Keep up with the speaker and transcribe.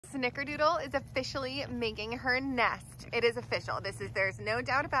Snickerdoodle is officially making her nest. It is official. There's no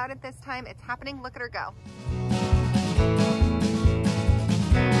doubt about it this time. It's happening. Look at her go.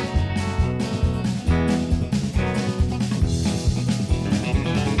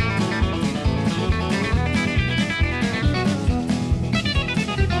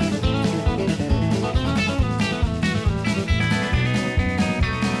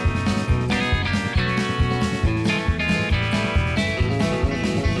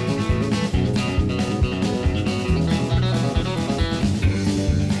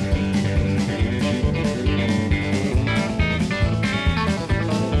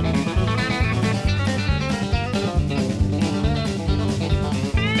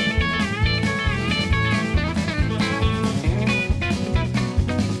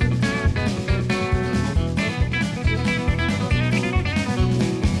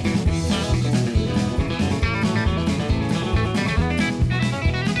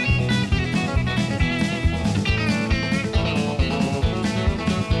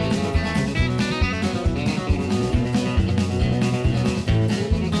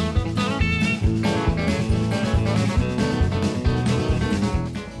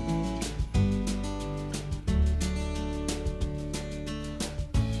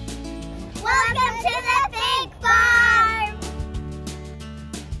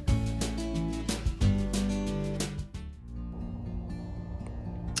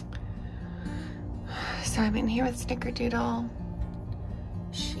 So I'm in here with Snickerdoodle.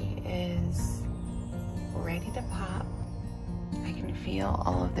 She is ready to pop. I can feel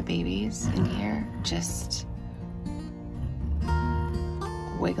all of the babies in here just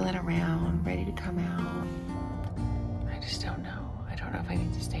wiggling around, ready to come out. I just don't know. I don't know if I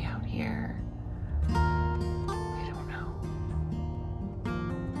need to stay out here. I don't know.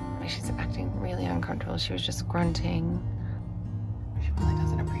 She's acting really uncomfortable. She was just grunting. She really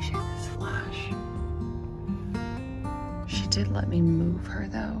doesn't appreciate this flash. She did let me move her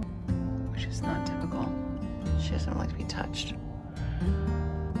though, which is not typical. She doesn't like to be touched.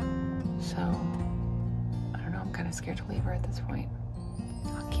 So, I don't know, I'm kind of scared to leave her at this point.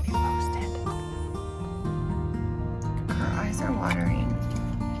 I'll keep you posted. Her eyes are watering.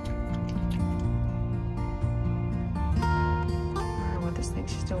 I don't know what this thing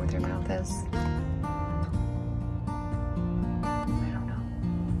she's doing with her mouth is.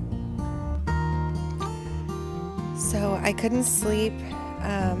 So I couldn't sleep,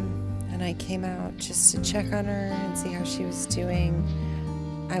 and I came out just to check on her and see how she was doing.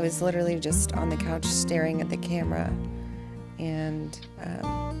 I was literally just on the couch staring at the camera, and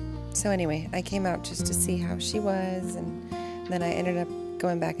so anyway, I came out just to see how she was, and then I ended up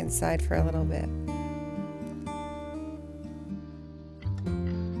going back inside for a little bit.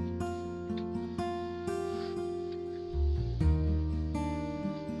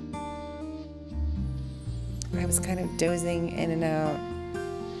 I was kind of dozing in and out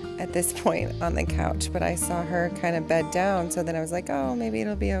at this point on the couch, but I saw her kind of bed down, so then I was like, oh, maybe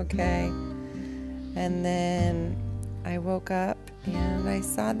it'll be okay. And then I woke up and I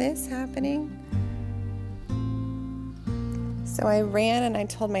saw this happening. So I ran and I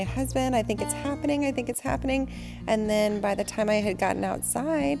told my husband, I think it's happening, I think it's happening. And then by the time I had gotten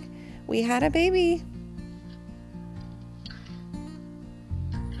outside, we had a baby.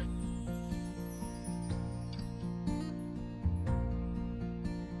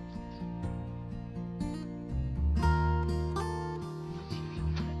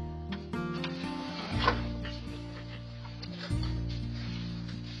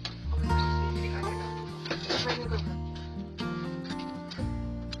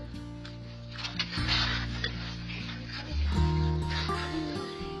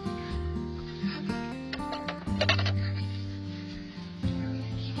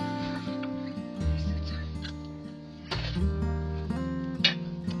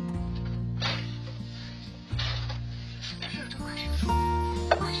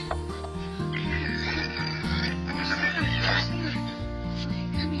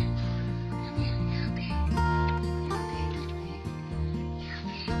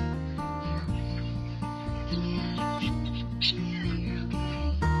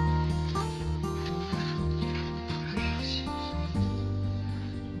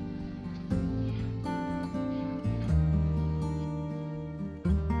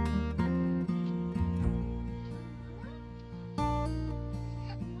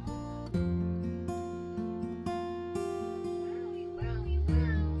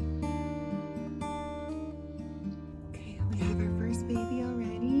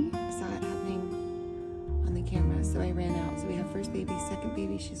 So I ran out. So we have first baby, second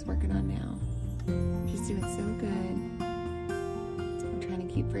baby she's working on now. She's doing so good. I'm trying to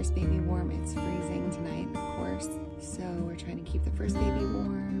keep first baby warm. It's freezing tonight, of course. So we're trying to keep the first baby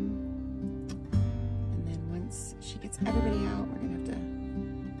warm. And then once she gets everybody out, we're gonna have to,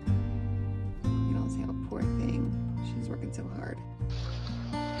 you know, say, oh, poor thing. She's working so hard.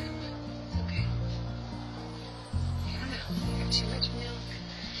 Okay. Yeah, you got too much milk.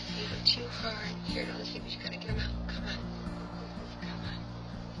 You go too hard. Here, don't sleep, but you gotta get them out. Come on. Come on.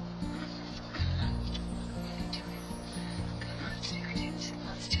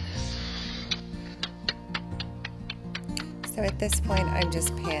 So at this point, I'm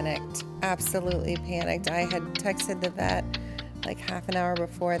just panicked, absolutely panicked. I had texted the vet like half an hour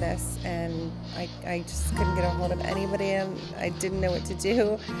before this, and I just couldn't get a hold of anybody, and I didn't know what to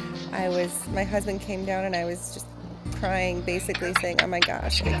do. My husband came down, and I was just crying, basically saying, oh my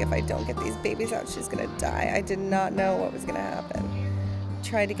gosh, like if I don't get these babies out, she's gonna die. I did not know what was gonna happen.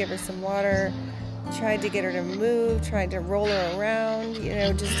 Tried to give her some water, tried to get her to move, tried to roll her around, you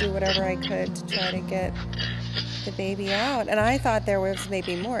know, just do whatever I could to try to get the baby out. And I thought there was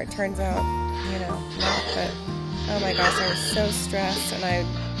maybe more. It turns out, you know, not. But oh my gosh, I was so stressed, and I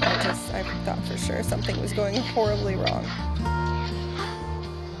thought for sure something was going horribly wrong.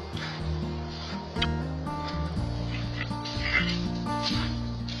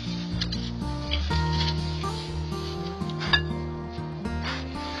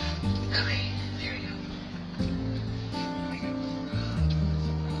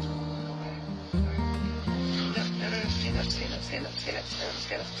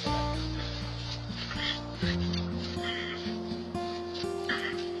 Stand up.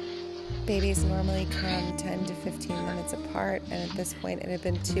 Babies normally come 10 to 15 minutes apart, and at this point it had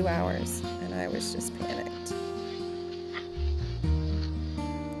been 2 hours, and I was just panicked.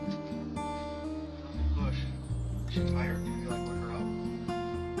 Push. She's tired. Do you like put her up?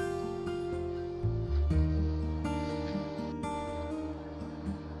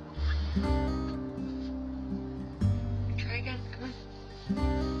 Try again. Come on.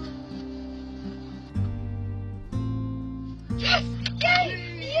 Yes! Yay!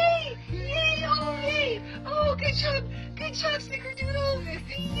 Yay! Yay! Oh, yay! Oh, good job! Good job, Snickerdoodle!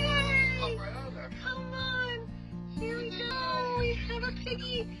 Yay! Pop right out of there. Come on! Here we go! We have a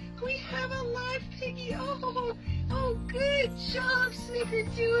piggy! We have a live piggy! Oh! Oh, good job,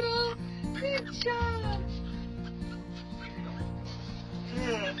 Snickerdoodle! Good job!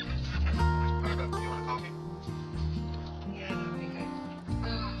 You want a coffee? Yeah, that'll be good.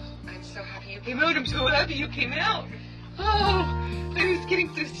 Oh, I'm so happy you came out. I'm so happy you came out. Oh, I was getting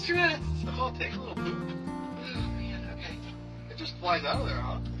so stressed. Oh, take a little poop. Oh, man, okay. It just flies out of there,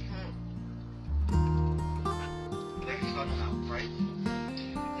 huh? They can snuggle now, right?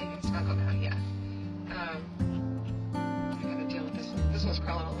 They can snuggle now, yeah. I gotta deal with this one. This one's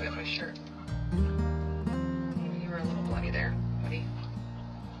crawling all the way up my shirt. You were a little bloody there, buddy.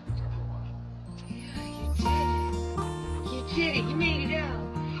 Yeah, you did it. You made it out.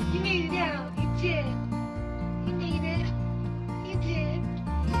 You made it out. You did. You made it. You did.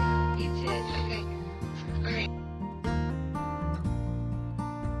 You did. Okay. All right.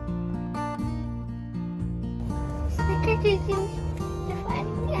 Snickerdoodle, you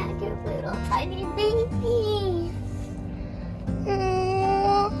finally had your little tiny baby.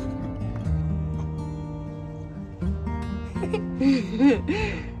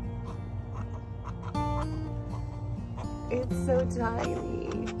 It's so tiny.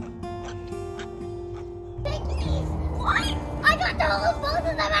 Piggies! What? I got to hold both of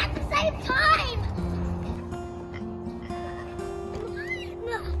them at the same time!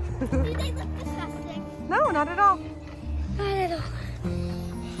 No. Do they look disgusting? No, not at all. Not at all.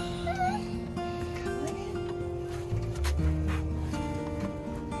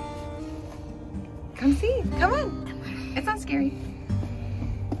 Come see. Come on. It's not scary.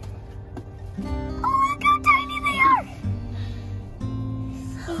 Oh, look how tiny they are!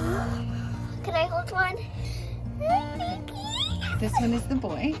 Can I hold one? Hi, Piggy. This one is the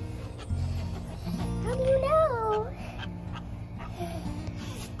boy. How do you know?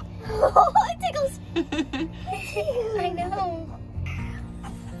 Oh, it tickles. I know.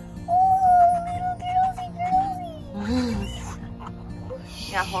 Oh, little girlsy.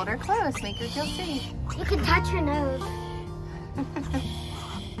 Yeah, hold her close. Make her feel safe. You can touch her nose.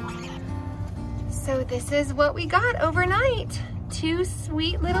 So this is what we got overnight. 2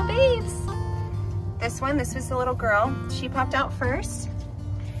 sweet little babes. This was the little girl. She popped out first.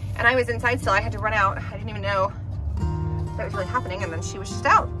 And I was inside still. I had to run out. I didn't even know that was really happening. And then she was just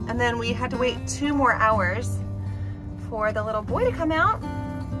out. And then we had to wait 2 more hours for the little boy to come out.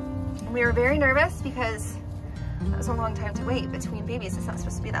 And we were very nervous because that was a long time to wait between babies. It's not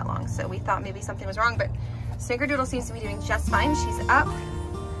supposed to be that long. So we thought maybe something was wrong, but Snickerdoodle seems to be doing just fine. She's up.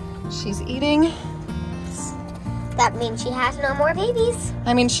 She's eating. That means she has no more babies.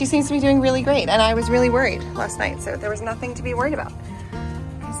 I mean, she seems to be doing really great, and I was really worried last night, so there was nothing to be worried about.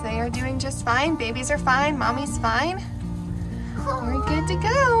 Because they are doing just fine. Babies are fine. Mommy's fine. We're good to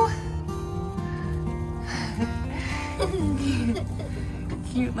go.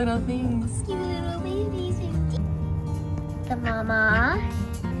 Cute little things. Cute little babies. The mama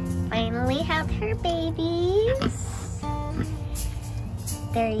finally have her babies.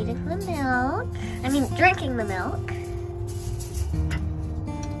 They're eating the milk. I mean, drinking the milk.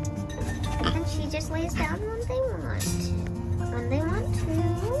 And she just lays down when they want. When they want to.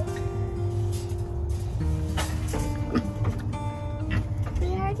 We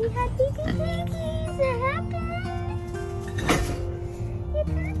already had baby piggies. It happened. It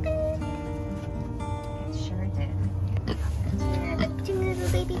happened. It sure did. Two little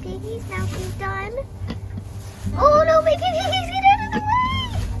baby piggies. Now she's done. Oh no, baby piggies!